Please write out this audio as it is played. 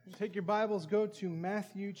Take your Bibles, go to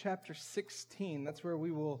Matthew chapter 16. That's where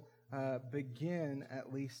we will begin,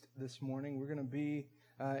 at least this morning. We're going to be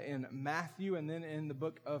in Matthew and then in the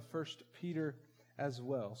book of 1 Peter as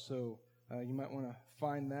well. So you might want to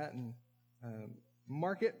find that and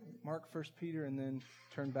mark 1 Peter, and then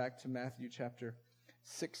turn back to Matthew chapter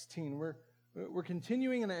 16. We're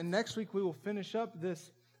continuing, and next week we will finish up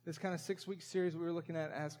this kind of 6-week series we were looking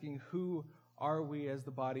at, asking who are we as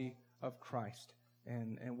the body of Christ,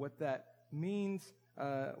 and what that means,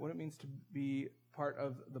 what it means to be part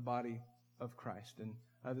of the body of Christ. And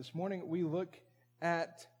this morning we look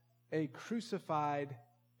at a crucified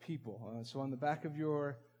people. So on the back of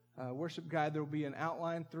your worship guide there will be an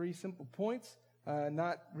outline, 3 simple points,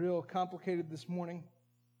 not real complicated this morning.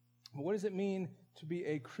 But what does it mean to be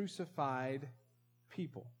a crucified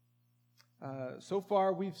people? So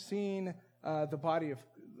far we've seen we are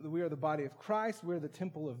the body of Christ. We're the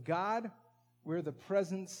temple of God. We're the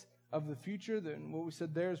presence of the future. Then what we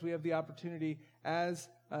said there is we have the opportunity as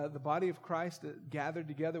the body of Christ gathered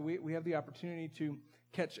together. We have the opportunity to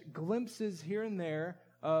catch glimpses here and there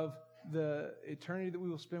of the eternity that we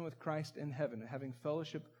will spend with Christ in heaven, having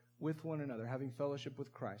fellowship with one another, having fellowship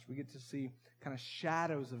with Christ. We get to see kind of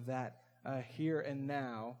shadows of that here and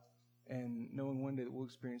now, and knowing one day that we'll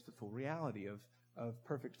experience the full reality of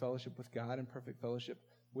perfect fellowship with God and perfect fellowship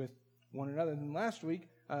with one another. And last week,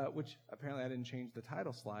 which apparently I didn't change the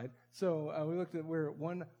title slide, so we looked at we're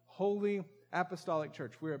one holy apostolic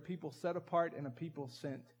church. We're a people set apart and a people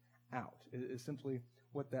sent out. It is simply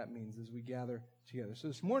what that means as we gather together. So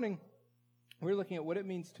this morning, we're looking at what it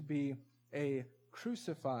means to be a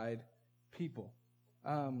crucified people.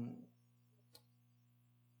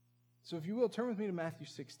 So if you will, turn with me to Matthew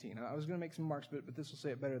 16. I was going to make some marks, but this will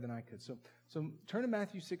say it better than I could. So turn to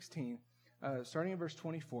Matthew 16, starting in verse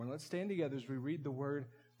 24, and let's stand together as we read the word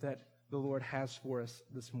that the Lord has for us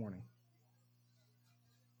this morning.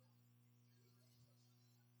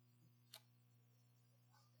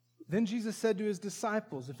 Then Jesus said to his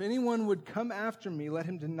disciples, "If anyone would come after me, let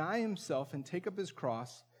him deny himself and take up his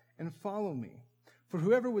cross and follow me. For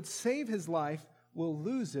whoever would save his life will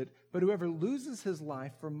lose it, but whoever loses his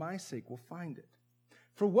life for my sake will find it.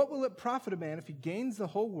 For what will it profit a man if he gains the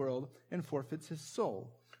whole world and forfeits his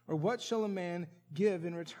soul? Or what shall a man give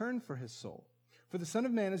in return for his soul? For the Son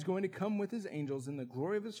of Man is going to come with his angels in the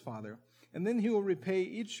glory of his Father, and then he will repay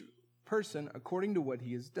each person according to what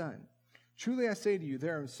he has done. Truly I say to you,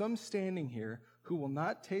 there are some standing here who will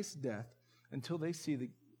not taste death until they see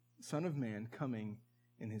the Son of Man coming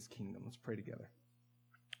in his kingdom." Let's pray together.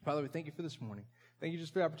 Father, we thank you for this morning. Thank you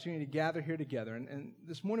just for the opportunity to gather here together. And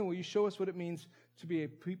this morning, will you show us what it means to be a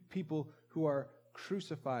people who are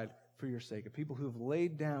crucified for your sake, a people who have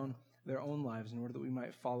laid down their own lives in order that we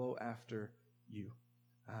might follow after you.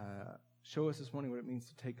 Show us this morning what it means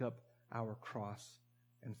to take up our cross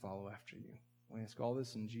and follow after you. We ask all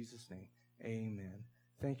this in Jesus' name. Amen.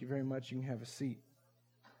 Thank you very much. You can have a seat.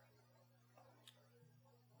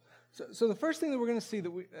 So the first thing that we're going to see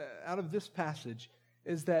that out of this passage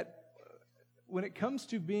is that when it comes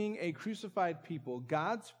to being a crucified people,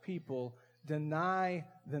 God's people deny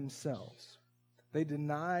themselves. They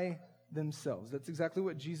deny themselves. That's exactly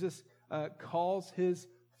what Jesus calls his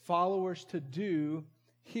followers to do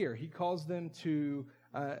here. He calls them to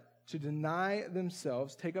deny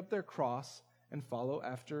themselves, take up their cross, and follow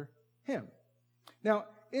after him. Now,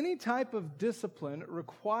 any type of discipline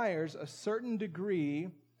requires a certain degree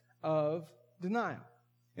of denial.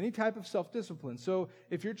 Any type of self-discipline. So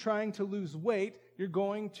if you're trying to lose weight, you're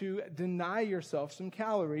going to deny yourself some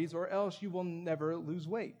calories, or else you will never lose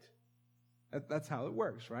weight. That's how it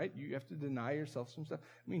works, right? You have to deny yourself some stuff.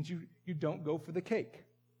 It means you don't go for the cake.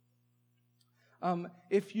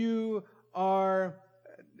 If you're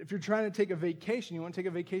trying to take a vacation, you want to take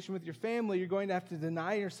a vacation with your family, you're going to have to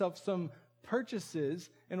deny yourself some purchases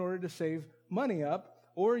in order to save money up.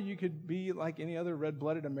 Or you could be like any other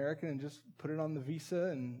red-blooded American and just put it on the visa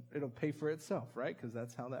and it'll pay for itself, right? Because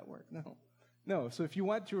that's how that works. No. So if you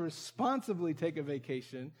want to responsibly take a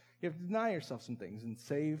vacation, you have to deny yourself some things and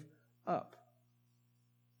save up.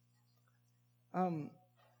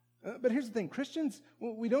 But here's the thing. Christians,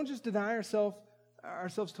 we don't just deny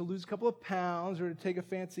ourselves to lose a couple of pounds or to take a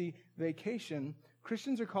fancy vacation.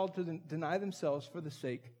 Christians are called to deny themselves for the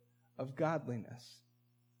sake of godliness.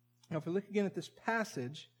 Now, if we look again at this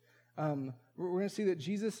passage, we're going to see that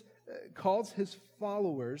Jesus calls his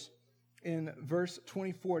followers in verse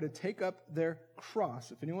 24 to take up their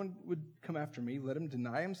cross. If anyone would come after me, let him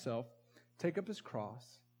deny himself, take up his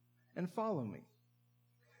cross, and follow me.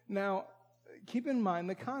 Now, keep in mind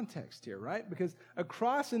the context here, right? Because a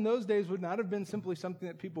cross in those days would not have been simply something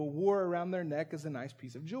that people wore around their neck as a nice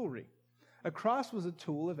piece of jewelry. A cross was a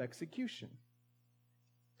tool of execution.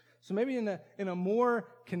 So maybe in a more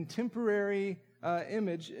contemporary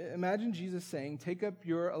image, imagine Jesus saying, take up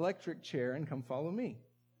your electric chair and come follow me.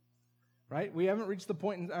 Right? We haven't reached the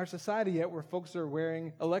point in our society yet where folks are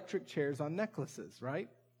wearing electric chairs on necklaces, right?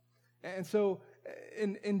 And so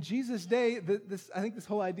in Jesus' day, I think this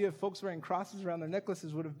whole idea of folks wearing crosses around their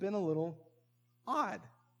necklaces would have been a little odd.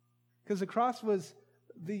 Because the cross was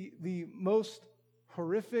the most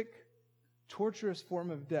horrific, torturous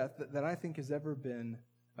form of death that I think has ever been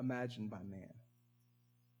imagined by man.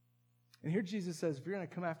 And here Jesus says, if you're going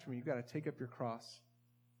to come after me, you've got to take up your cross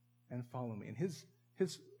and follow me. And his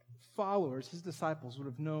followers, his disciples, would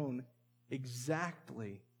have known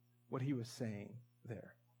exactly what he was saying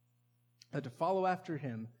there. That to follow after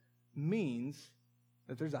him means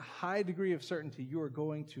that there's a high degree of certainty you are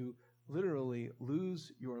going to literally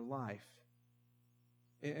lose your life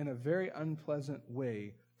in a very unpleasant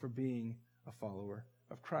way for being a follower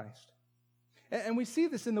of Christ. And we see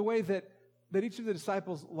this in the way that each of the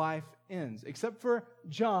disciples' life ends, except for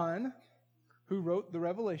John, who wrote the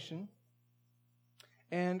Revelation,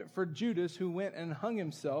 and for Judas, who went and hung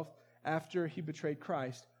himself after he betrayed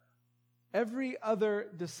Christ. Every other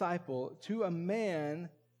disciple, to a man,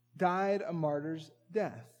 died a martyr's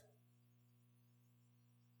death.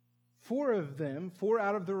 4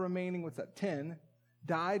 out of the remaining, 10,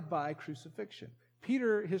 died by crucifixion.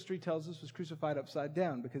 Peter, history tells us, was crucified upside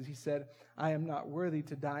down because he said, I am not worthy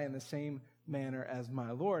to die in the same manner as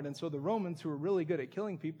my Lord. And so the Romans, who were really good at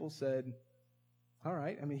killing people, said, all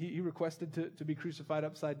right. I mean, he requested to be crucified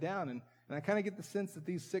upside down. And I kind of get the sense that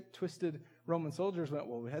these sick, twisted Roman soldiers went,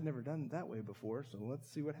 well, we had never done it that way before, so let's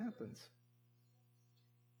see what happens.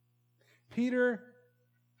 Peter,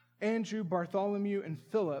 Andrew, Bartholomew, and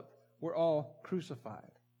Philip were all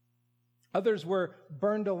crucified. Others were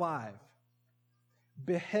burned alive,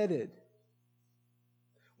 beheaded.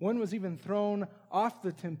 One was even thrown off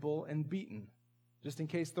the temple and beaten. Just in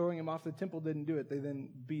case throwing him off the temple didn't do it, they then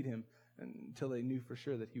beat him until they knew for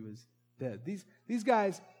sure that he was dead. These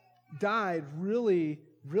guys died really,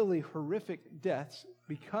 really horrific deaths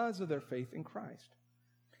because of their faith in Christ.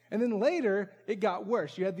 And then later, it got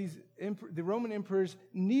worse. You had the Roman emperors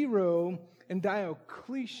Nero and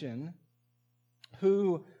Diocletian,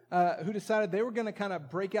 who decided they were going to kind of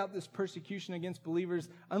break out this persecution against believers,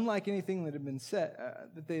 unlike anything that had been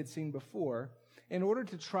that they had seen before, in order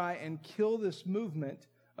to try and kill this movement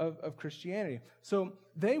of Christianity. So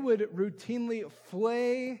they would routinely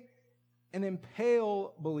flay and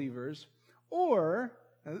impale believers, or,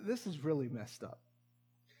 this is really messed up,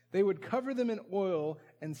 they would cover them in oil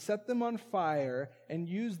and set them on fire and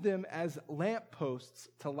use them as lampposts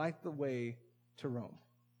to light the way to Rome.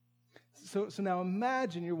 So now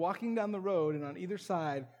imagine you're walking down the road and on either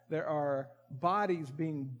side there are bodies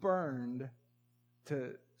being burned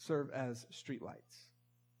to serve as streetlights.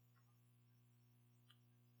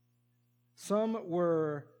 Some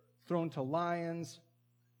were thrown to lions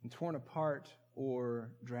and torn apart or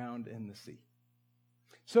drowned in the sea.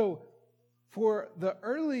 So for the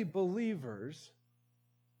early believers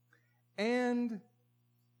and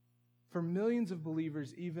for millions of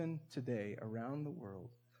believers even today around the world,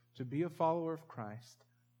 to be a follower of Christ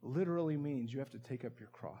literally means you have to take up your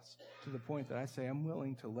cross to the point that I say I'm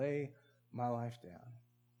willing to lay my life down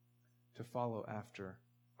to follow after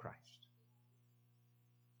Christ.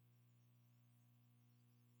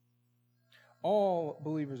 All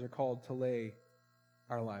believers are called to lay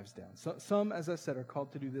our lives down. Some, as I said, are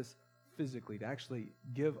called to do this physically, to actually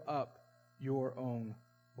give up your own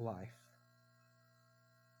life.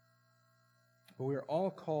 But we are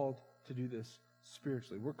all called to do this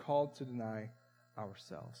spiritually. We're called to deny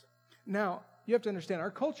ourselves. Now, you have to understand,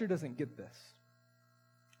 our culture doesn't get this.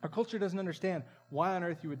 Our culture doesn't understand why on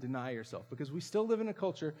earth you would deny yourself, because we still live in a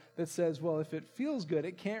culture that says, well, if it feels good,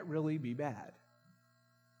 it can't really be bad.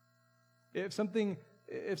 If something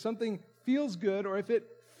feels good, or if it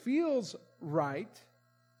feels right,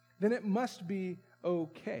 then it must be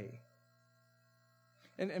okay.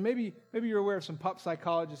 And maybe you're aware of some pop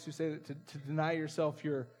psychologists who say that to deny yourself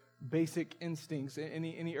your basic instincts,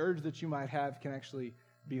 any urge that you might have, can actually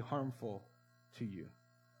be harmful to you.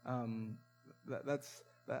 I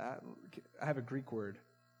have a Greek word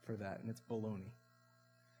for that, and it's baloney.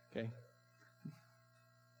 Okay?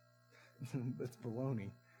 It's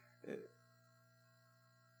baloney.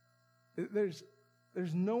 There's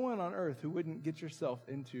no one on earth who wouldn't get yourself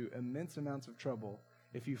into immense amounts of trouble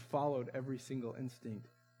if you followed every single instinct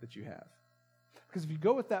that you have. Because if you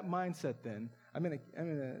go with that mindset, then I'm gonna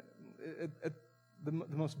at the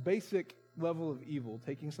most basic level of evil,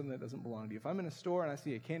 taking something that doesn't belong to you. If I'm in a store and I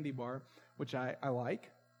see a candy bar, which I like,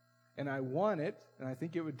 and I want it, and I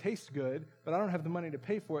think it would taste good, but I don't have the money to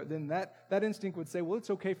pay for it, then that instinct would say, well, it's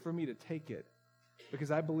okay for me to take it, because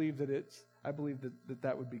I believe that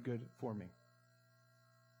that would be good for me.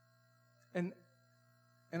 And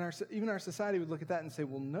even our society would look at that and say,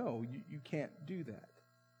 well, no, you can't do that.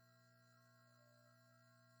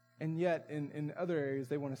 And yet, in other areas,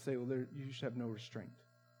 they want to say, well, you should have no restraint.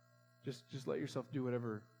 Just let yourself do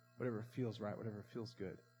whatever feels right, whatever feels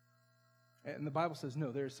good. And the Bible says,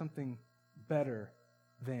 no, there's something better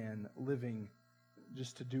than living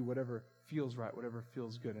just to do whatever feels right, whatever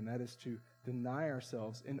feels good, and that is to deny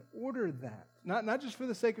ourselves in order that, not just for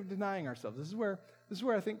the sake of denying ourselves. This is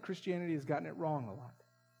where I think Christianity has gotten it wrong a lot.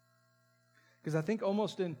 Because I think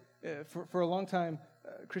almost for a long time,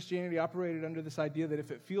 Christianity operated under this idea that if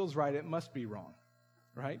it feels right, it must be wrong,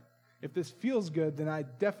 right? If this feels good, then I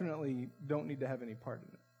definitely don't need to have any part in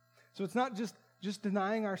it. So it's not just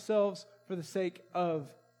denying ourselves for the sake of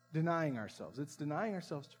denying ourselves. It's denying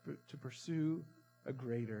ourselves to pursue a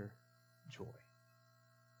greater joy.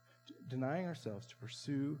 Denying ourselves to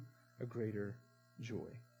pursue a greater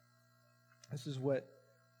joy. This is what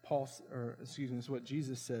this is what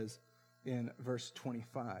Jesus says in verse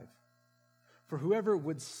 25. For whoever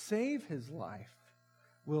would save his life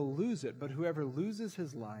will lose it, but whoever loses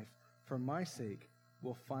his life for my sake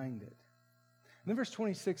will find it. And then verse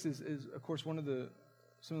 26 is of course, some of the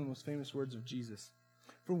most famous words of Jesus.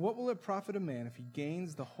 For what will it profit a man if he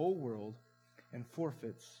gains the whole world and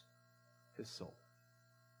forfeits his soul?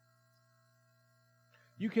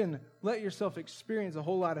 You can let yourself experience a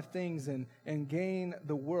whole lot of things and gain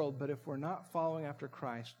the world, but if we're not following after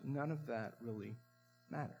Christ, none of that really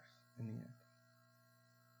matters in the end.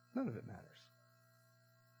 None of it matters.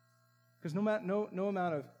 Because no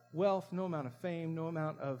amount of wealth, no amount of fame, no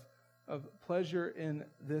amount of pleasure in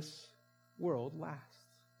this world lasts.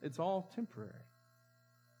 It's all temporary.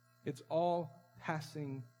 It's all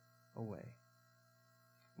passing away.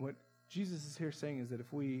 What Jesus is here saying is that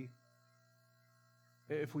if we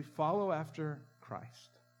follow after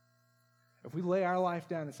Christ, if we lay our life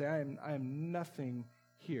down and say, I am nothing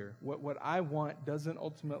here, what I want doesn't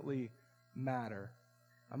ultimately matter,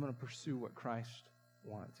 I'm going to pursue what Christ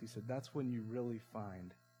wants. He said, that's when you really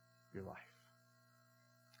find your life.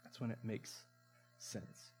 That's when it makes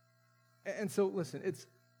sense. And so, listen,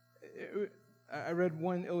 I read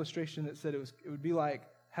one illustration that said it would be like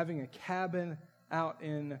having a cabin out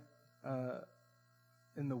in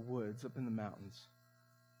the woods, up in the mountains,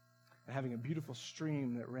 and having a beautiful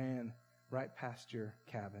stream that ran right past your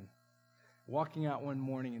cabin. Walking out one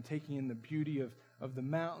morning and taking in the beauty of the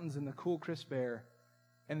mountains and the cool, crisp air,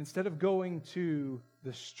 and instead of going to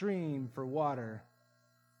the stream for water,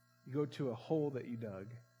 you go to a hole that you dug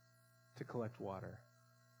to collect water.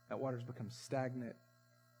 That water's become stagnant,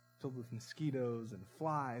 filled with mosquitoes and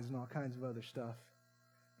flies and all kinds of other stuff,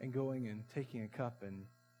 and going and taking a cup and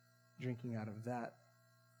drinking out of that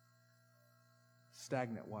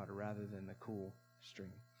stagnant water rather than the cool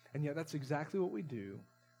stream. And yet that's exactly what we do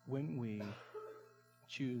when we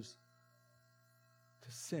choose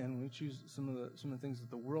to sin, when we choose some of the things that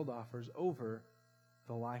the world offers over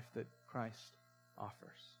the life that Christ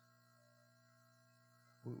offers.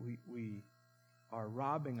 We are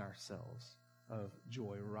robbing ourselves of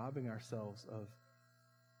joy,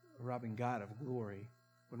 robbing God of glory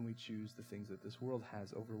when we choose the things that this world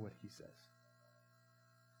has over what he says.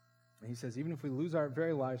 And he says, even if we lose our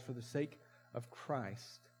very lives for the sake of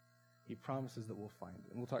Christ, he promises that we'll find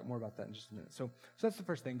it. And we'll talk more about that in just a minute. So that's the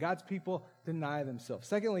first thing. God's people deny themselves.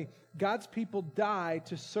 Secondly, God's people die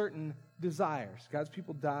to certain desires. God's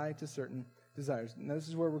people die to certain desires. Now this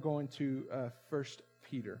is where we're going to 1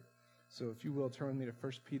 Peter. So if you will, turn with me to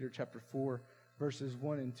 1 Peter chapter 4, verses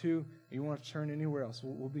 1 and 2. If you want to turn anywhere else,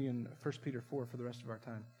 we'll be in 1 Peter 4 for the rest of our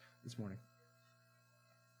time this morning.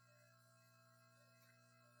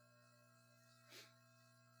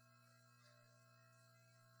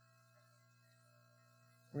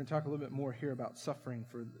 We're going to talk a little bit more here about suffering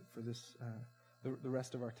for this the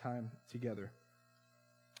rest of our time together.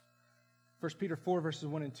 1 Peter 4, verses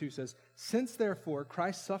 1 and 2 says, Since therefore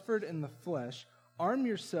Christ suffered in the flesh, arm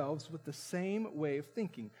yourselves with the same way of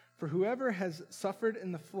thinking. For whoever has suffered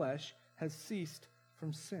in the flesh has ceased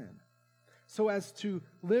from sin, so as to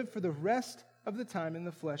live for the rest of the time in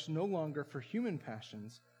the flesh, no longer for human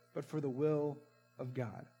passions, but for the will of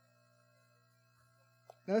God.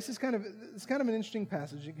 Now, this is kind of an interesting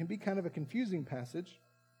passage. It can be kind of a confusing passage.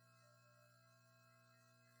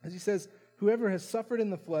 As he says, whoever has suffered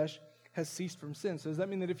in the flesh has ceased from sin. So does that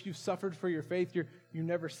mean that if you've suffered for your faith, you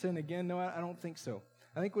never sin again? No, I don't think so.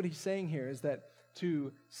 I think what he's saying here is that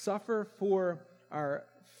to suffer for our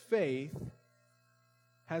faith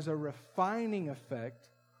has a refining effect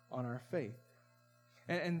on our faith.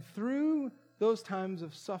 And through those times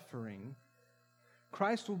of suffering,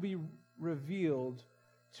 Christ will be revealed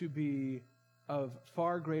to be of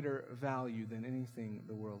far greater value than anything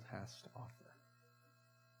the world has to offer.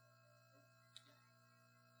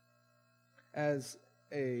 As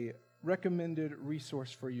a recommended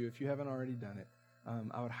resource for you, if you haven't already done it,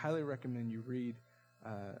 I would highly recommend you read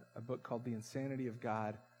a book called The Insanity of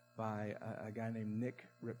God by a guy named Nick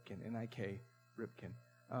Ripken, N-I-K Ripken.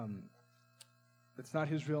 It's not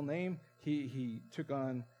his real name. He took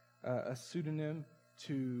on a pseudonym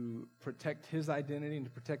to protect his identity and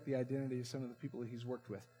to protect the identity of some of the people that he's worked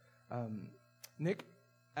with. Nick,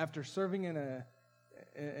 after serving in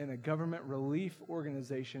a government relief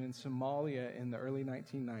organization in Somalia in the early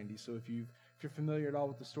 1990s, so if you're familiar at all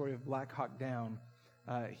with the story of Black Hawk Down,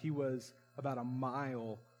 he was about a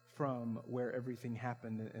mile from where everything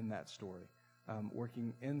happened in that story,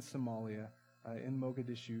 working in Somalia, in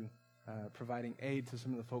Mogadishu, providing aid to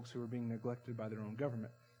some of the folks who were being neglected by their own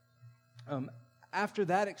government. After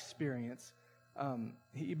that experience,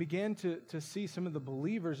 he began to see some of the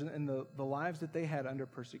believers and the lives that they had under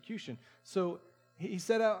persecution. So he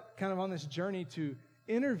set out kind of on this journey to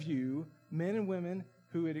interview men and women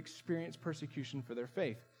who had experienced persecution for their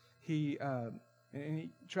faith. He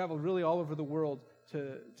traveled really all over the world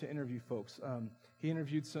to interview folks. He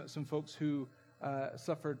interviewed some folks who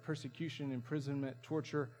suffered persecution, imprisonment,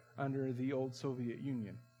 torture under the old Soviet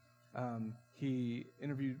Union. He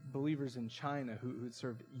interviewed believers in China who had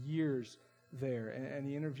served years there, and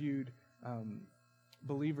he interviewed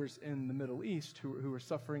believers in the Middle East who were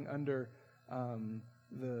suffering under some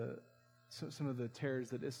of the terrors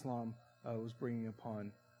that Islam was bringing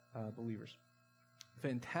upon believers.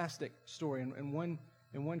 Fantastic story. And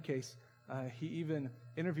in one case, he even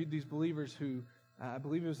interviewed these believers who, I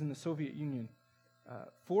believe it was in the Soviet Union,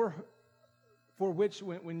 for which,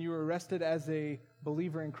 when you were arrested as a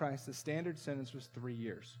believer in Christ, the standard sentence was 3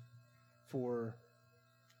 years for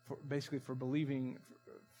believing,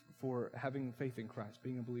 for having faith in Christ,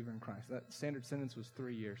 being a believer in Christ. That standard sentence was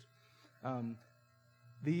 3 years.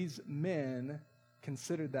 These men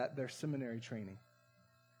considered that their seminary training.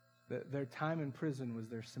 Their time in prison was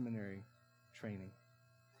their seminary training.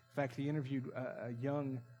 In fact, he interviewed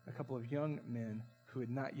a couple of young men who had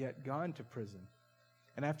not yet gone to prison.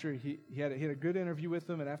 And after he had a good interview with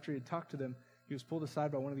them, and after he had talked to them, he was pulled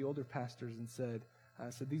aside by one of the older pastors and said,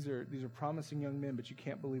 these are promising young men, but you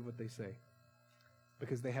can't believe what they say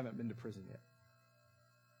because they haven't been to prison yet.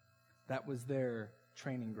 That was their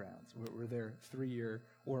training grounds, were their 3-year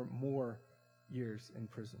or more years in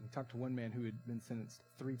prison. He talked to one man who had been sentenced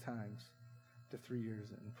 3 times to 3 years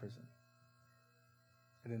in prison.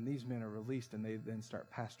 And then these men are released, and they then start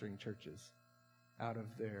pastoring churches out of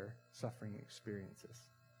their suffering experiences.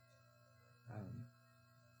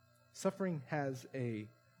 Suffering has a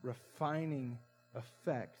refining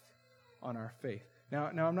effect on our faith. Now,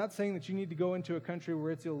 I'm not saying that you need to go into a country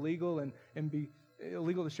where it's illegal and be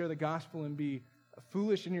illegal to share the gospel and be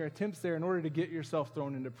foolish in your attempts there in order to get yourself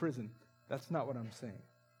thrown into prison. That's not what I'm saying.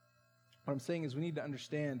 What I'm saying is we need to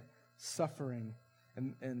understand suffering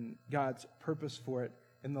and God's purpose for it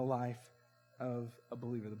in the life of a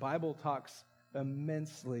believer. The Bible talks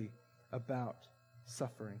immensely about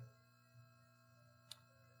suffering.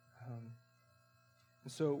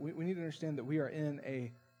 And so we need to understand that we are in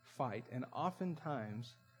a fight, and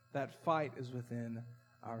oftentimes that fight is within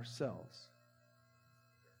ourselves.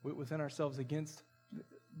 Within ourselves against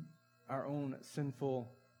our own sinful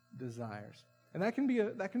desires. And that can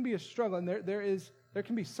be a struggle, and there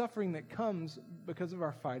can be suffering that comes because of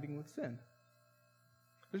our fighting with sin.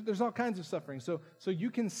 There's all kinds of suffering. So you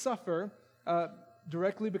can suffer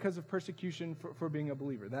directly because of persecution for being a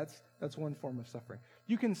believer. That's one form of suffering.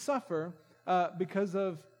 You can suffer because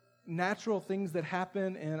of natural things that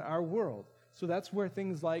happen in our world. So that's where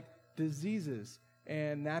things like diseases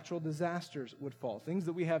and natural disasters would fall. Things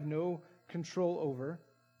that we have no control over.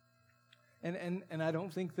 And I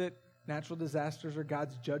don't think that natural disasters are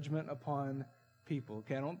God's judgment upon people.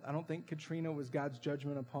 Okay, I don't think Katrina was God's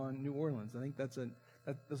judgment upon New Orleans. I think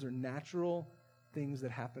those are natural things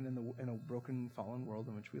that happen in a broken, fallen world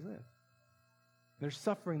in which we live. There's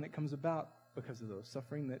suffering that comes about because of those.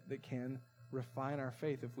 Suffering that can refine our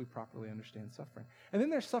faith if we properly understand suffering. And then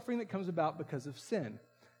there's suffering that comes about because of sin.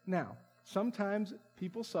 Now, sometimes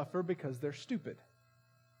people suffer because they're stupid.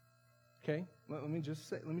 Okay? Let me just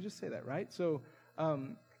say that, right? So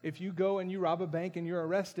if you go and you rob a bank and you're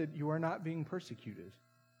arrested, you are not being persecuted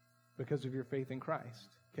because of your faith in Christ,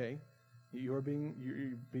 okay? You're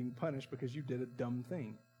being punished because you did a dumb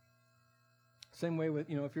thing. Same way with,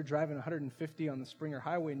 if you're driving 150 on the Springer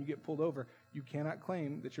Highway and you get pulled over, you cannot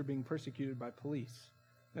claim that you're being persecuted by police.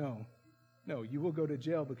 No, you will go to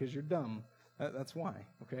jail because you're dumb. That's why,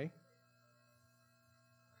 okay?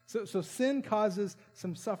 So sin causes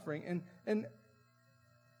some suffering, and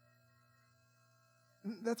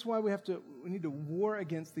that's why we need to war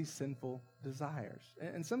against these sinful desires.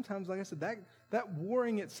 And sometimes, like I said, that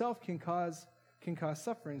warring itself can cause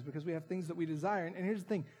sufferings because we have things that we desire. And here's the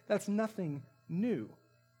thing, that's nothing new.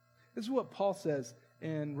 This is what Paul says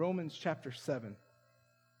in Romans chapter 7.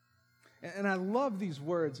 And I love these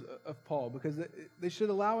words of Paul because they should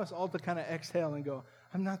allow us all to kind of exhale and go,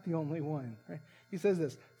 I'm not the only one. Right? He says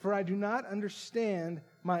this, for I do not understand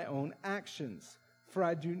my own actions. For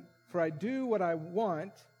I do what I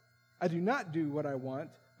want. I do not do what I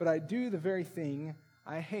want, but I do the very thing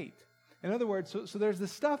I hate. In other words, so there's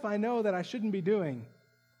this stuff I know that I shouldn't be doing.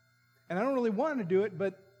 And I don't really want to do it,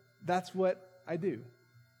 but that's what I do.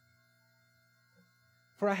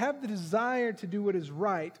 For I have the desire to do what is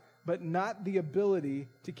right, but not the ability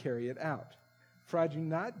to carry it out. For I do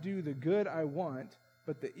not do the good I want,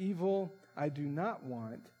 but the evil I do not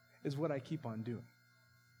want is what I keep on doing.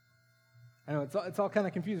 I know it's all kind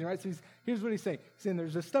of confusing, right? So here's what he's saying. He's saying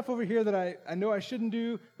there's this stuff over here that I know I shouldn't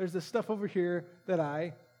do. There's this stuff over here that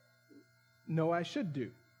I know I should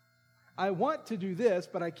do. I want to do this,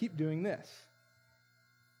 but I keep doing this.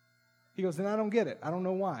 He goes, and I don't get it. I don't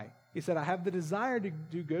know why. He said, I have the desire to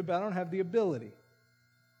do good, but I don't have the ability.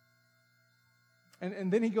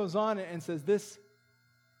 And then he goes on and says this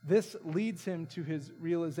leads him to his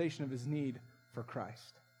realization of his need for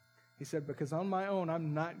Christ. He said, because on my own,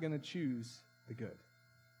 I'm not going to choose the good.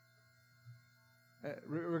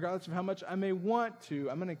 Regardless of how much I may want to,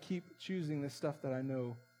 I'm going to keep choosing the stuff that I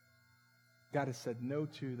know God has said no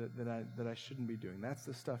to, that I shouldn't be doing. That's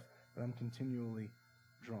the stuff that I'm continually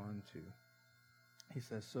drawn to. He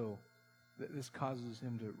says, so this causes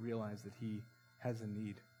him to realize that he has a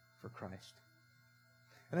need for Christ.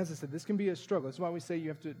 And as I said, this can be a struggle. That's why we say you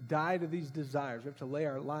have to die to these desires. We have to lay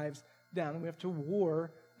our lives down, and we have to war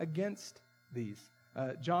against these.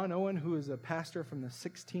 John Owen, who is a pastor from the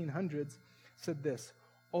 1600s, said this,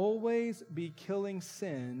 always be killing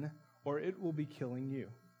sin, or it will be killing you.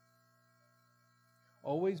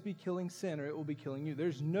 Always be killing sin, or it will be killing you.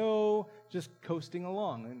 There's no just coasting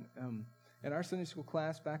along. And in our Sunday school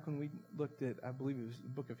class, back when we looked at, I believe it was the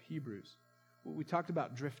book of Hebrews, we talked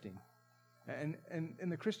about drifting. And in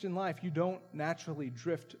the Christian life, you don't naturally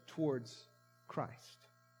drift towards Christ.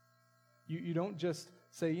 You don't just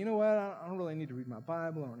say, you know what, I don't really need to read my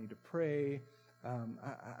Bible, I don't need to pray,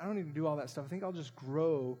 I don't need to do all that stuff. I think I'll just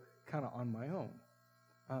grow kind of on my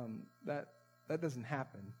own. That doesn't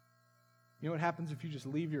happen. You know what happens if you just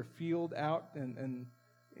leave your field out and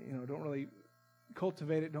don't really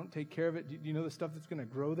cultivate it, don't take care of it? Do you know the stuff that's going to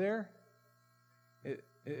grow there?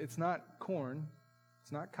 It's not corn,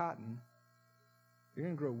 it's not cotton. You're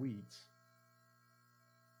going to grow weeds.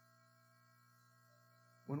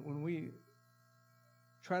 When we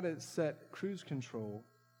try to set cruise control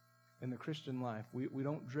in the Christian life, we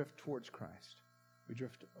don't drift towards Christ. We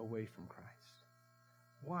drift away from Christ.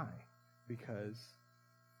 Why? Because,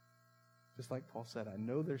 just like Paul said, I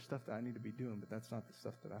know there's stuff that I need to be doing, but that's not the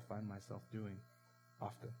stuff that I find myself doing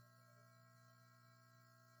often.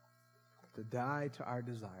 To die to our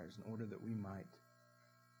desires in order that we might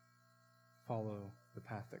follow the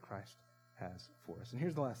path that Christ has for us. And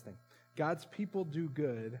here's the last thing. God's people do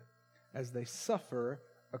good as they suffer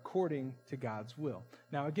according to God's will.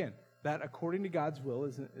 Now again, that according to God's will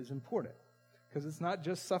is important. Because it's not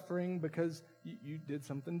just suffering because you did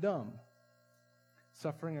something dumb.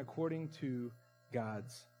 Suffering according to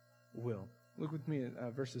God's will. Look with me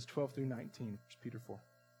at verses 12 through 19, Peter 4.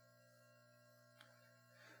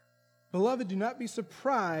 Beloved, do not be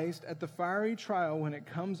surprised at the fiery trial when it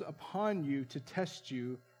comes upon you to test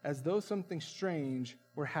you as though something strange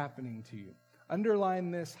were happening to you.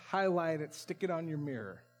 Underline this, highlight it, stick it on your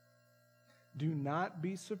mirror. Do not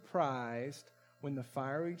be surprised when the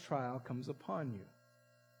fiery trial comes upon you.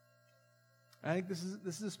 I think this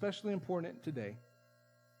is especially important today,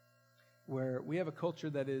 where we have a culture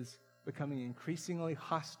that is becoming increasingly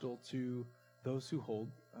hostile to those who hold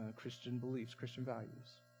Christian beliefs, Christian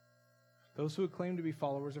values. Those who claim to be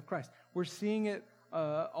followers of Christ. We're seeing it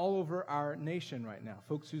all over our nation right now.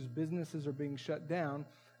 Folks whose businesses are being shut down,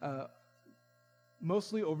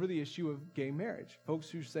 mostly over the issue of gay marriage. Folks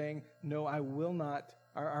who are saying, no, I will not,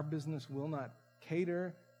 our business will not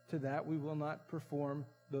cater to that. We will not perform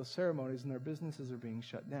those ceremonies and their businesses are being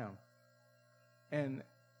shut down. And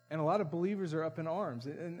a lot of believers are up in arms.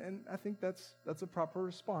 And I think that's a proper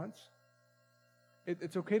response.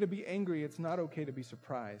 It's okay to be angry. It's not okay to be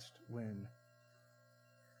surprised when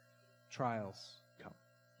trials come,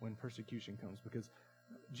 when persecution comes, because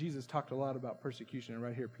Jesus talked a lot about persecution, and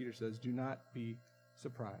right here Peter says, do not be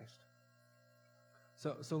surprised.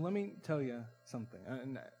 So let me tell you something.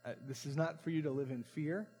 And this is not for you to live in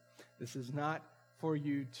fear. This is not for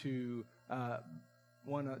you to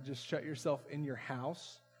want to just shut yourself in your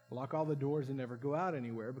house, lock all the doors, and never go out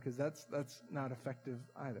anywhere, because that's not effective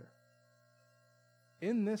either.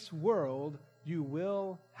 In this world, you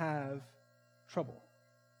will have trouble.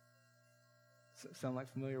 Sound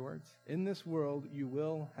like familiar words? In this world, you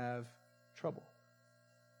will have trouble.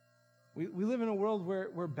 We live in a world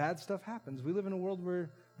where bad stuff happens. We live in a world where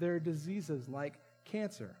there are diseases like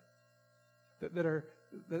cancer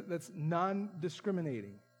that's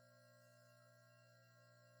non-discriminating.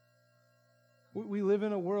 We live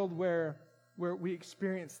in a world where we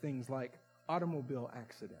experience things like automobile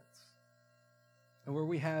accidents, and where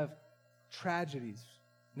we have tragedies,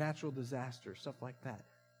 natural disasters, stuff like that.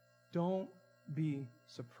 Don't be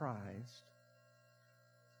surprised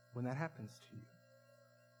when that happens to you.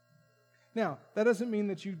 Now, that doesn't mean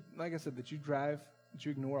that you, like I said, that you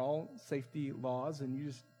ignore all safety laws and you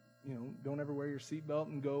just, don't ever wear your seatbelt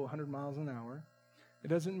and go 100 miles an hour. It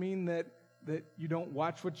doesn't mean that you don't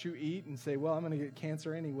watch what you eat and say, well, I'm going to get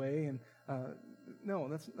cancer anyway. And no,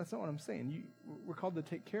 that's not what I'm saying. We're called to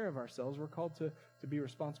take care of ourselves. We're called to be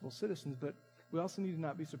responsible citizens, but we also need to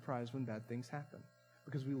not be surprised when bad things happen,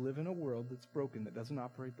 because we live in a world that's broken, that doesn't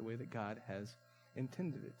operate the way that God has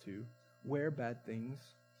intended it to, where bad things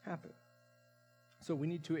happen. So we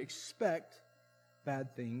need to expect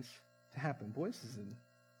bad things to happen. Boy, this is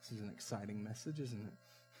an exciting message, isn't it?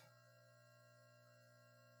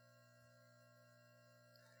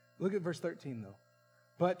 Look at verse 13, though.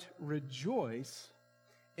 But rejoice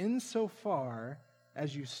insofar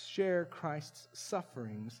as you share Christ's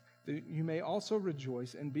sufferings, that you may also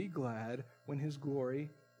rejoice and be glad when his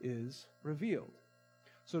glory is revealed.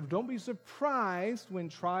 So don't be surprised when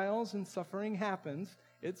trials and suffering happens.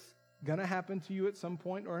 It's going to happen to you at some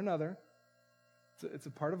point or another. It's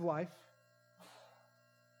a part of life.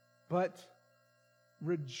 But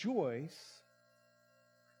rejoice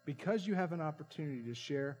because you have an opportunity to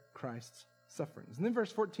share Christ's sufferings. And then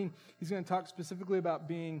verse 14, he's going to talk specifically about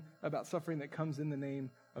suffering that comes in the name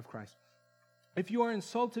of Christ. If you are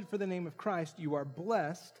insulted for the name of Christ, you are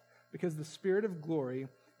blessed because the Spirit of glory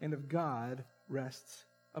and of God rests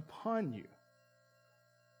upon you.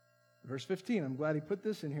 Verse 15, I'm glad he put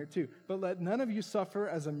this in here too. But let none of you suffer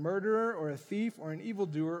as a murderer or a thief or an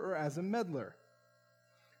evildoer or as a meddler.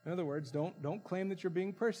 In other words, don't claim that you're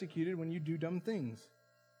being persecuted when you do dumb things.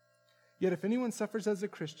 Yet if anyone suffers as a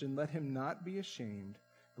Christian, let him not be ashamed,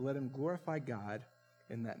 but let him glorify God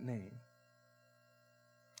in that name.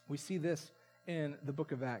 We see this in the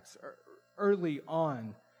book of Acts, early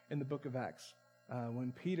on in the book of Acts,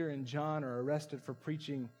 when Peter and John are arrested for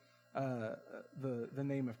preaching the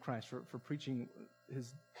name of Christ, for preaching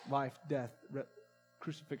his life, death,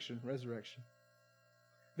 crucifixion, resurrection.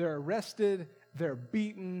 They're arrested, they're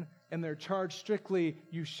beaten, and they're charged strictly,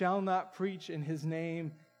 you shall not preach in his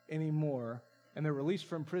name anymore. And they're released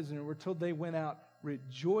from prison, and we're told they went out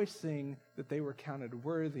rejoicing that they were counted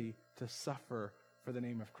worthy to suffer for the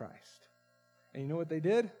name of Christ. And you know what they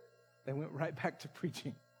did? They went right back to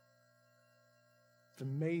preaching. It's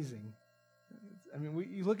amazing. I mean,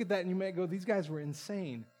 you look at that and you might go, these guys were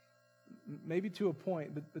insane. Maybe to a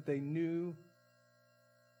point, but they knew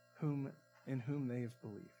in whom they have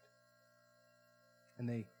believed. And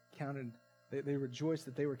they rejoiced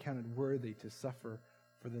that they were counted worthy to suffer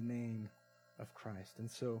for the name of Christ. And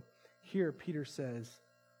so here Peter says,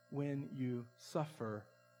 when you suffer,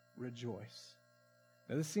 rejoice.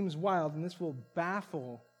 Now this seems wild, and this will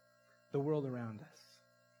baffle the world around us.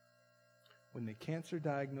 When the cancer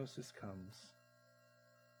diagnosis comes,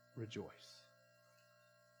 rejoice.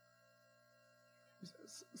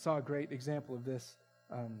 Saw a great example of this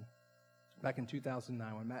back in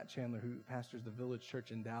 2009 when Matt Chandler, who pastors the Village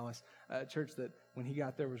Church in Dallas, a church that when he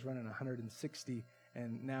got there was running 160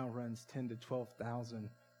 and now runs 10 to 12,000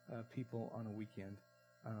 people on a weekend.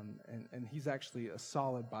 And he's actually a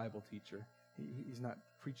solid Bible teacher. He's not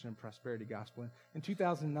preaching a prosperity gospel. In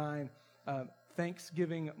 2009,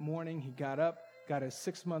 Thanksgiving morning, he got up, got his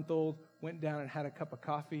 6-month-old, went down and had a cup of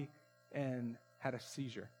coffee, and had a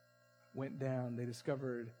seizure. Went down. They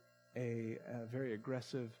discovered a very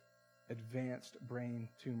aggressive, advanced brain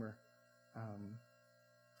tumor.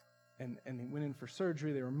 and he went in for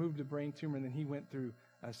surgery. They removed a brain tumor, and then he went through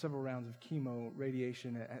several rounds of chemo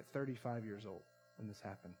radiation at 35 years old when this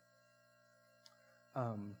happened.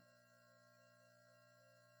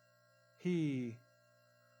 He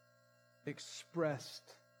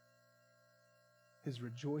expressed his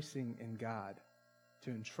rejoicing in God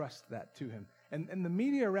to entrust that to him. And the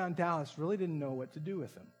media around Dallas really didn't know what to do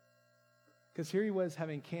with him. Because here he was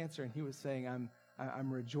having cancer, and he was saying,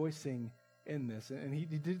 I'm rejoicing in this. And he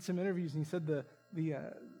did some interviews, and he said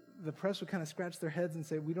the press would kind of scratch their heads and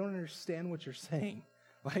say, we don't understand what you're saying.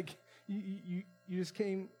 Like, you just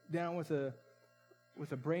came down with a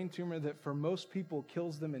brain tumor that for most people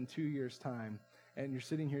kills them in 2 years' time, and you're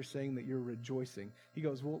sitting here saying that you're rejoicing. He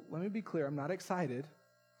goes, well, let me be clear. I'm not excited.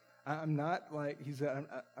 I'm not like, he said,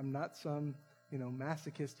 I'm not some,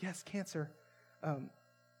 masochist. Yes, cancer.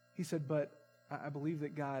 He said, but I believe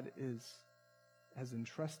that God has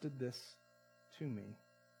entrusted this to me,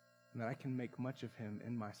 and that I can make much of him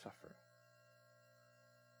in my suffering.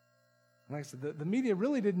 And like I said, the media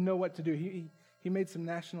really didn't know what to do. He made some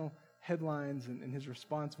national headlines, and his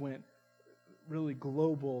response went really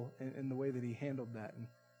global in the way that he handled that.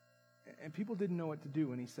 And people didn't know what to do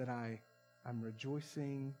when he said, I'm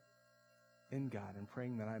rejoicing in God and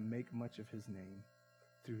praying that I make much of his name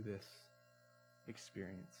through this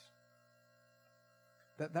experience.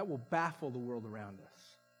 That will baffle the world around us,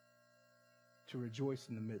 to rejoice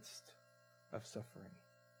in the midst of suffering.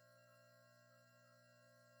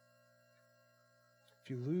 If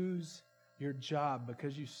you lose your job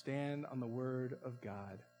because you stand on the word of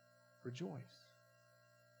God, rejoice.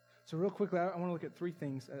 So real quickly, I want to look at three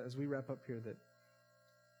things as we wrap up here that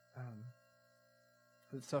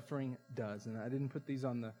suffering does. And I didn't put these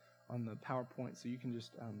on the PowerPoint, so you can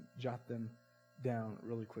just jot them down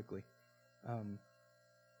really quickly.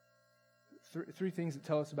 Three things that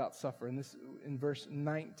tell us about suffering. This in verse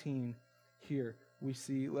 19 here we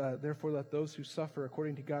see, therefore let those who suffer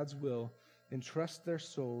according to God's will entrust their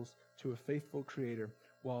souls to a faithful Creator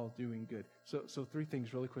while doing good. So three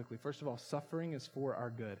things really quickly. First of all, suffering is for our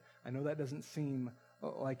good. I know that doesn't seem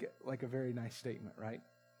like a very nice statement, right?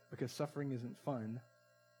 Because suffering isn't fun.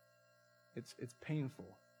 It's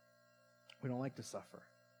painful. We don't like to suffer.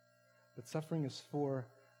 But suffering is for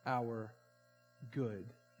our good.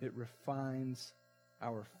 It refines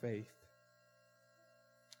our faith.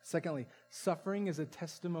 Secondly, suffering is a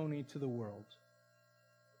testimony to the world.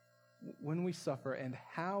 When we suffer and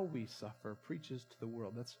how we suffer preaches to the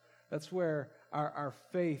world. That's where our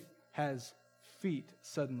faith has feet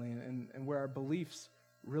suddenly, and where our beliefs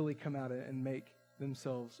really come out and make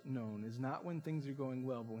themselves known, is not when things are going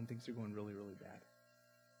well, but when things are going really, really bad.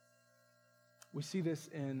 We see this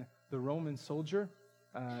in the Roman soldier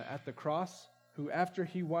at the cross, who after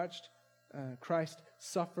he watched Christ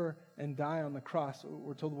suffer and die on the cross,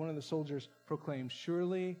 we're told one of the soldiers proclaimed,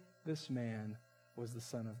 surely this man was the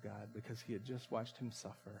Son of God, because he had just watched him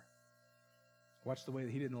suffer. Watch the way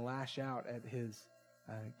that he didn't lash out at his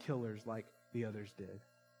killers like the others did.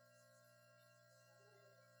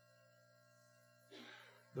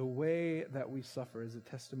 The way that we suffer is a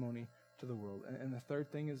testimony to the world. And the third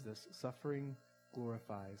thing is this: suffering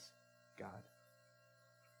glorifies God.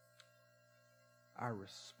 Our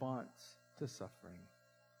response to suffering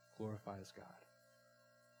glorifies God.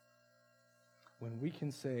 When we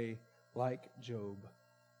can say, like Job,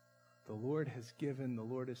 the Lord has given, the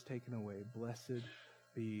Lord has taken away. Blessed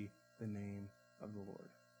be the name of the Lord.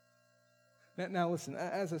 Now listen,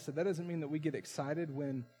 as I said, that doesn't mean that we get excited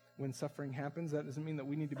when suffering happens. That doesn't mean that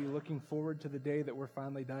we need to be looking forward to the day that we're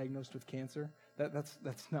finally diagnosed with cancer. That's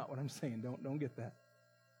not what I'm saying. Don't get that.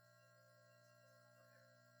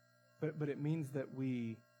 But it means that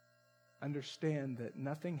we understand that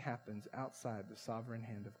nothing happens outside the sovereign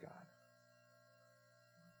hand of God.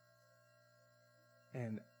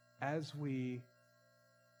 And as we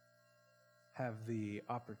have the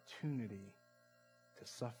opportunity to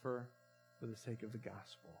suffer for the sake of the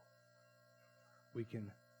gospel, we can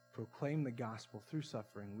proclaim the gospel through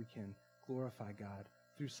suffering. We can glorify God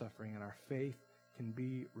through suffering, and our faith can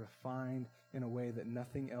be refined in a way that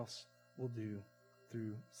nothing else will do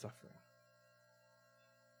through suffering.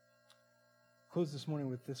 Close this morning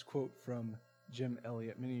with this quote from Jim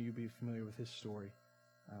Elliot. Many of you will be familiar with his story.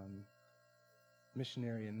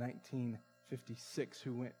 Missionary in 1956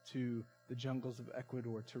 who went to the jungles of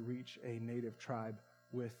Ecuador to reach a native tribe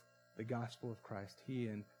with the gospel of Christ. He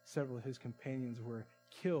and several of his companions were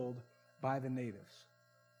killed by the natives,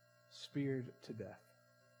 speared to death.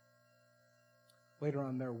 Later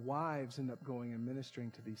on, their wives end up going and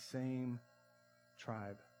ministering to the same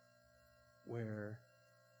tribe where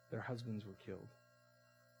their husbands were killed.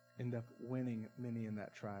 End up winning many in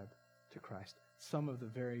that tribe to Christ. Some of the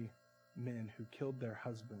very men who killed their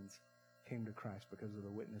husbands came to Christ because of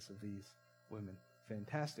the witness of these women.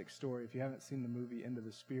 Fantastic story. If you haven't seen the movie Into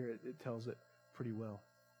the Spirit, it tells it pretty well.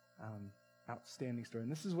 Outstanding story.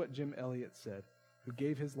 And this is what Jim Elliot said, who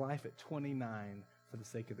gave his life at 29 for the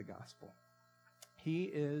sake of the gospel. He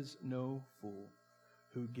is no fool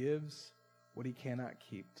who gives what he cannot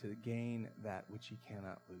keep to gain that which he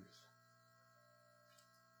cannot lose.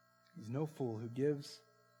 He's no fool who gives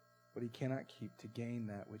what he cannot keep to gain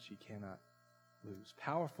that which he cannot lose.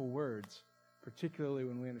 Powerful words, particularly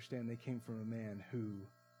when we understand they came from a man who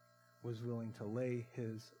was willing to lay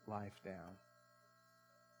his life down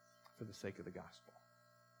for the sake of the gospel.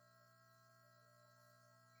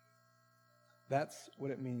 That's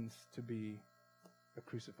what it means to be a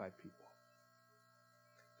crucified people.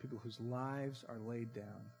 People whose lives are laid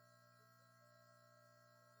down.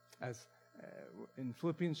 As in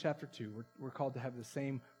Philippians chapter 2, we're called to have the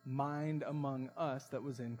same mind among us that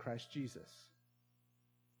was in Christ Jesus,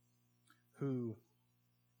 who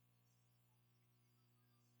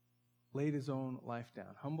laid his own life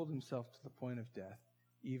down, humbled himself to the point of death,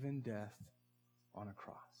 even death on a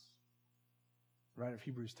cross. The writer of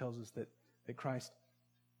Hebrews tells us that Christ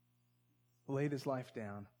laid his life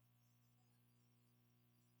down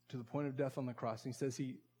to the point of death on the cross. And he says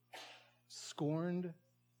he scorned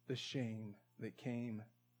the shame that came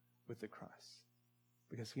with the cross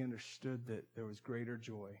because he understood that there was greater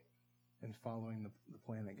joy in following the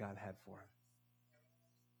plan that God had for him.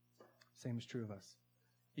 Same is true of us.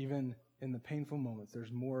 Even in the painful moments,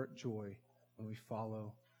 there's more joy when we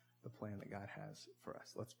follow the plan that God has for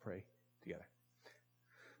us. Let's pray together.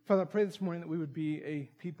 Father, I pray this morning that we would be a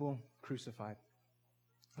people crucified.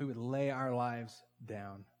 We would lay our lives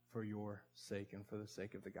down for your sake and for the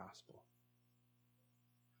sake of the gospel.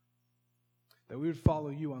 That we would follow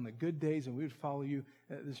you on the good days, and we would follow you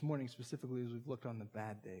this morning specifically as we've looked on the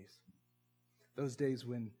bad days. Those days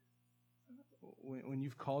when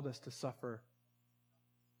you've called us to suffer,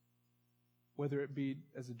 whether it be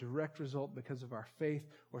as a direct result because of our faith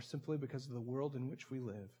or simply because of the world in which we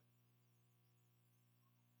live.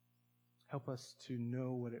 Help us to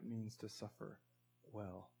know what it means to suffer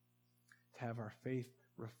well, to have our faith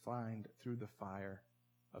refined through the fire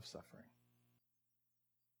of suffering.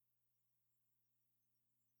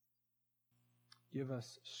 Give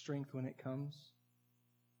us strength when it comes.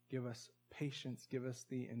 Give us patience. Give us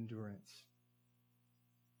the endurance.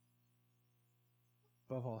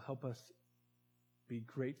 Above all, help us be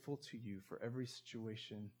grateful to you for every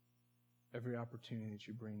situation, every opportunity that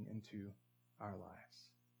you bring into our lives.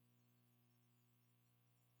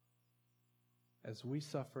 As we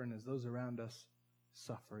suffer and as those around us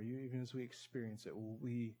suffer, even as we experience it, will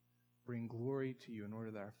we bring glory to you in order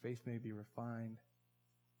that our faith may be refined,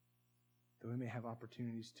 that we may have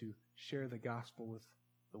opportunities to share the gospel with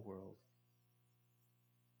the world,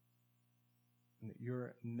 and that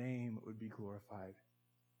your name would be glorified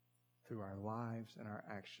through our lives and our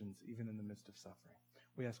actions, even in the midst of suffering.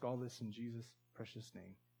 We ask all this in Jesus' precious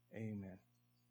name. Amen.